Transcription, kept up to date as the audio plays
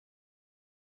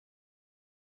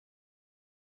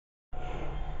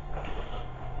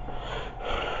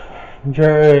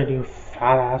Jared, you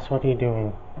fat ass, what are you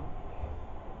doing?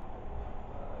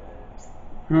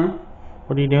 Huh?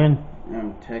 What are you doing?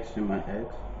 I'm texting my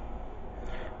ex.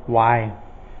 Why?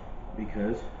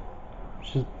 Because?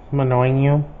 She's annoying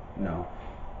you? No.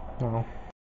 No.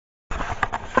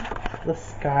 The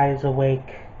sky's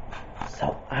awake,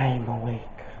 so I'm awake.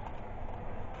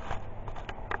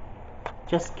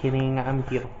 Just kidding, I'm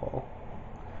beautiful.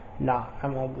 Nah,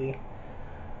 I'm ugly.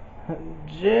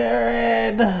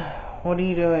 Jared, what are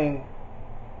you doing?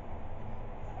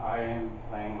 I am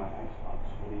playing my Xbox.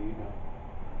 What are you doing?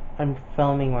 I'm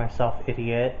filming myself,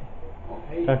 idiot.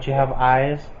 Okay. Don't you have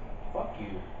eyes? Fuck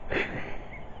you.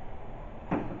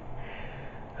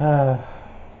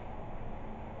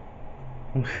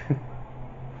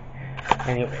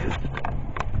 Anyways.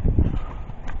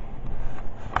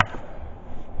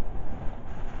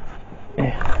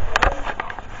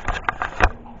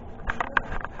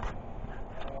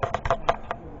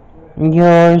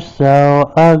 You're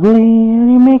so ugly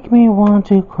and you make me want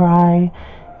to cry,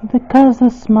 because the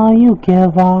smell you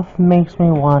give off makes me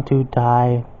want to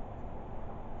die.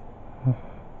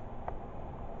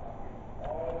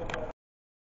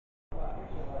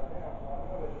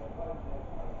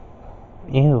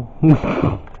 Ew.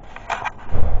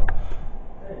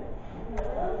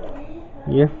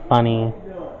 You're funny.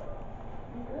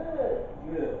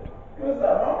 What's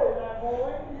up,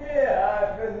 homie? Yeah,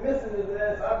 I've been missing his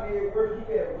ass. I'll be at work. You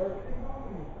be at work.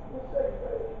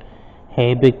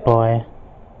 Hey, big boy.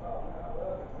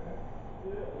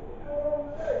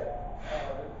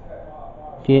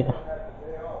 Do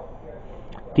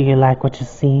you like what you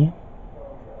see?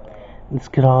 This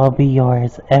could all be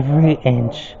yours, every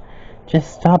inch.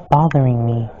 Just stop bothering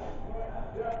me.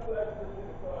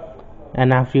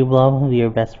 And after you blow, I'll be your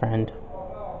best friend.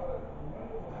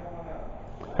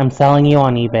 I'm selling you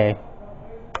on eBay.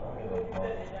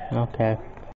 Okay.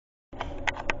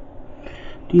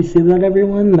 Do you see that,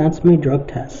 everyone? That's my drug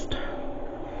test.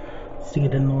 See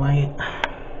it in the light.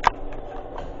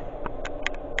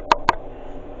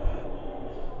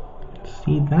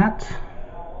 See that?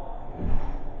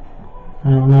 I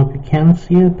don't know if you can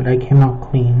see it, but I came out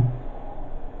clean.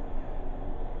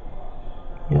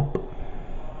 Yep.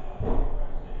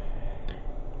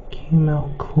 Came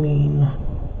out clean.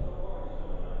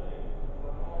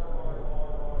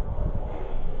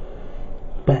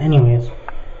 But anyways.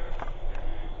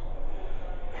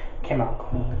 Came out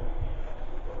clean.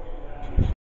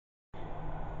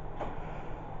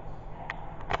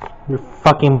 You're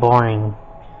fucking boring.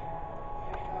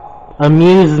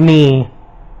 Amuse me.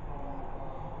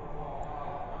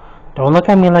 Don't look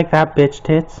at me like that, bitch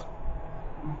tits.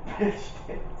 Bitch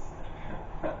tits.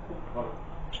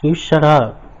 You shut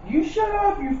up. You shut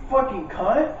up, you fucking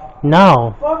cunt.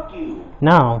 No. Fuck you.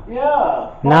 No.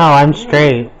 Yeah. No, I'm you.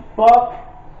 straight. Fuck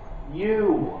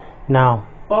you. No.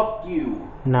 Fuck you.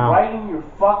 No. Right in your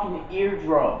fucking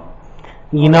eardrum.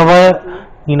 You know what?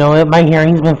 You know what? My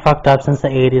hearing's been fucked up since the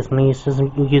 80s, and I used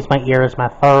to use my ear as my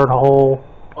third hole.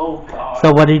 Oh, God.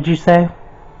 So what did you say?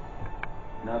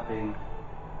 Nothing.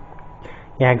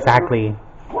 Yeah, exactly.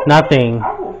 What? Nothing.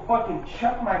 I will fucking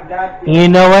chuck my goddamn... You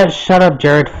know what? Shut up,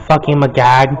 Jared fucking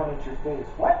Magag.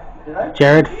 What? Did I...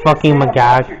 Jared fucking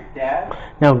Magag. Your dad?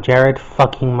 No, Jared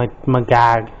fucking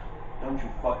Magag. Don't you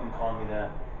fucking call me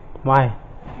that. Why?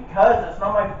 Because that's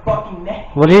not my fucking name.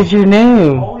 What is your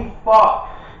name? Holy fuck.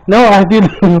 No, I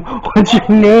didn't. What's your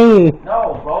name?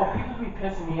 No, bro. People be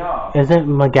pissing me off. Is it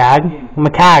Magag?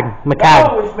 McCag. McCag.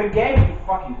 No, it's McGag, you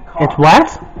fucking cock. It's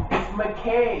what? It's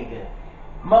McCag.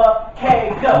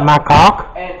 McCag. My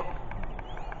cock? And...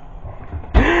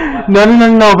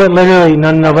 No, but literally.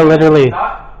 No, but literally.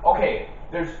 Okay,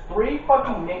 there's 3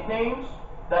 fucking nicknames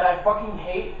that I fucking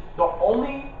hate. The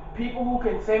only people who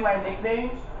can say my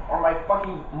nicknames are my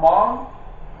fucking mom,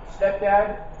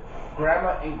 stepdad,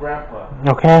 grandma, and grandpa.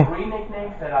 Okay. 3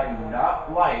 nicknames that I do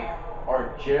not like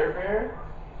are Jerbear.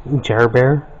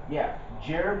 Jerbear? Yeah,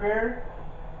 Jerbear,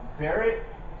 Barrett,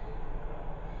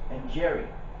 and Jerry.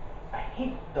 I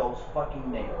hate those fucking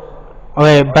names.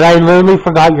 Okay, but I literally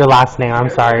forgot your last name. I'm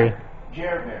sorry.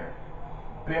 Jerbear,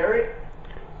 Barrett,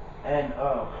 and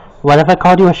What if I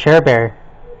called you a Share Bear?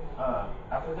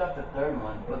 I forgot the 3rd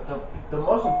one, but the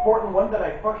most important one that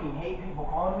I fucking hate people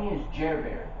calling me is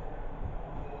Jerbear.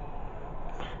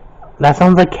 That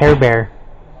sounds like Care Bear.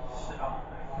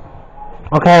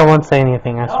 Okay, I won't say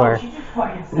anything, I swear. She just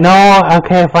fucking said No,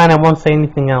 okay, fine, I won't say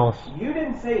anything else. You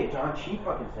didn't say it, John. She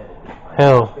fucking said it.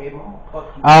 Who?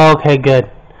 Fuck you. Oh, okay, good.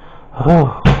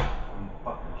 Oh, You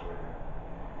fucking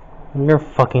Jerbear. you're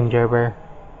fucking Jerbear.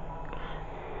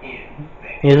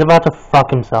 He's about to fuck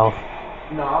himself.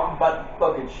 No, I'm about to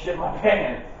fucking shit my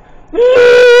pants. No,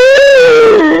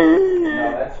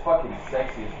 that's fucking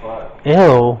sexy as fuck.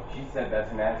 Ew. She said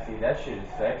that's nasty. That shit is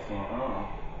sexy.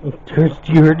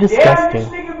 You're disgusting.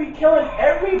 Damn, this nigga be killing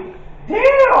every.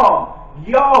 Damn!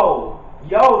 Yo,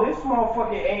 this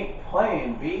motherfucker ain't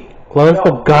playing, B. Close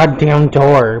the goddamn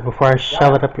door before I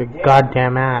shove it up your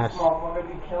goddamn ass. This motherfucker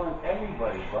be killing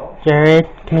everybody, bro. Jared,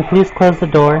 can you please close the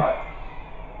door?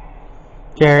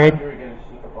 Jared. You're gonna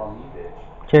sneak up on me,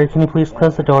 bitch. Jared, can you please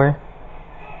close the door?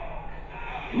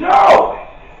 No!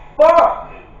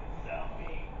 Fuck!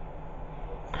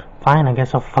 Fine, I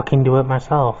guess I'll fucking do it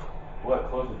myself. What,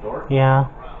 close the door? Yeah.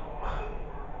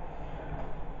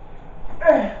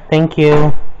 Thank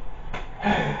you.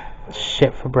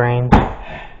 Shit for brains.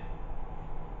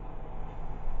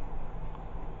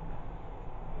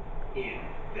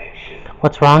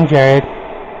 What's wrong, Jared?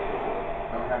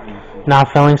 I'm having a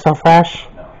Not feeling so fresh?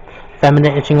 No.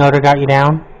 Feminine itching odor got you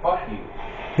down? Fuck you.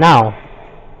 No.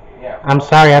 Yeah. I'm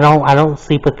sorry, I don't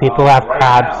sleep with people who have right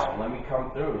crabs. Now, let me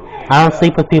come through. I don't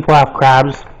sleep with people who have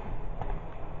crabs.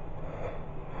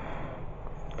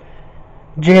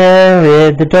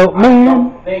 Jared the dope I man.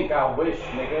 don't think I wish,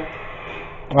 nigga.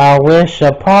 I wish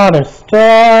upon a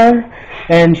star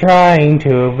and trying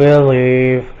to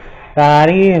believe that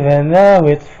even though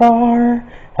it's far,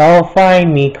 he'll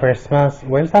find me Christmas.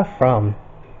 Where's that from?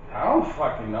 I don't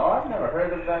fucking know. I've never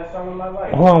heard of that song in my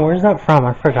life. Hold on, where's that from?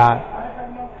 I forgot. I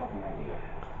have no fucking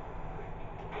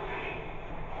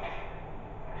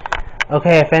idea.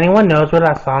 Okay, if anyone knows where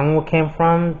that song came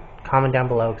from, comment down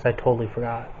below because I totally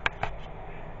forgot.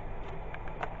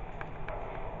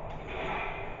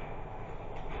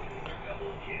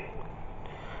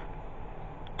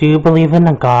 Do you believe in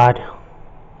a God?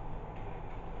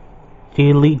 Do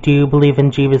you believe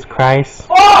in Jesus Christ?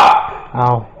 Fuck!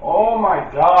 Oh. Oh my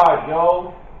god,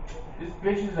 yo. This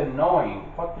bitch is annoying.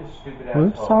 Fuck this stupid ass.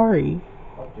 I'm sorry.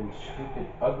 Fucking stupid,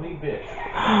 ugly bitch.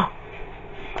 I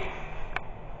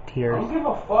Tears. don't give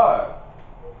a fuck.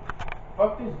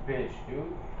 Fuck this bitch,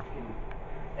 dude.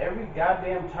 Every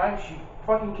goddamn time she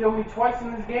fucking killed me twice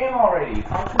in this game already.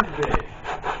 Fuck this bitch.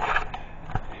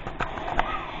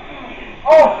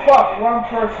 Oh fuck, wrong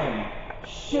person.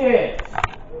 Shit.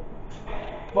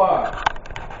 Fuck.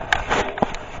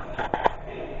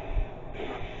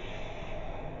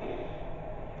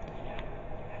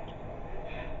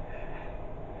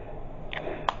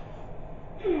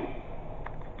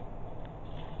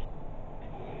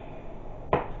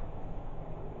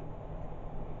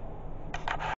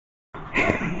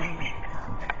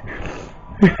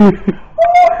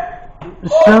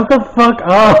 Shut the fuck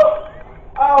up!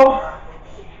 Ow.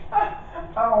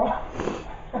 Ow.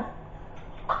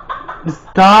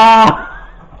 Stop!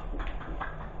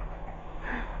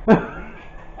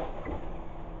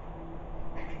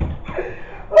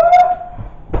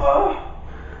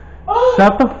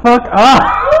 Shut the fuck up!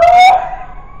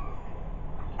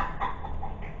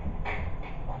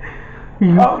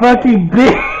 You fucking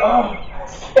bitch! Oh,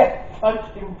 shit.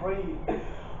 Fucking breathe.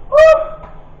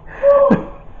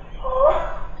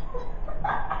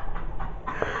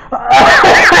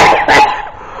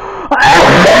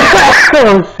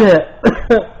 Oh shit!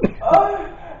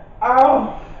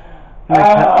 Ow.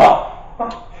 Ow.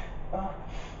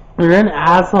 You're an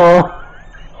asshole.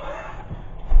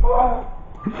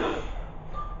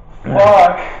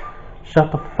 Fuck.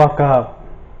 Shut the fuck up.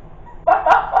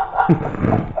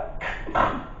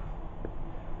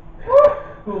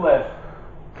 Who left?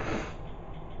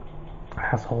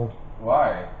 Asshole.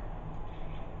 Why?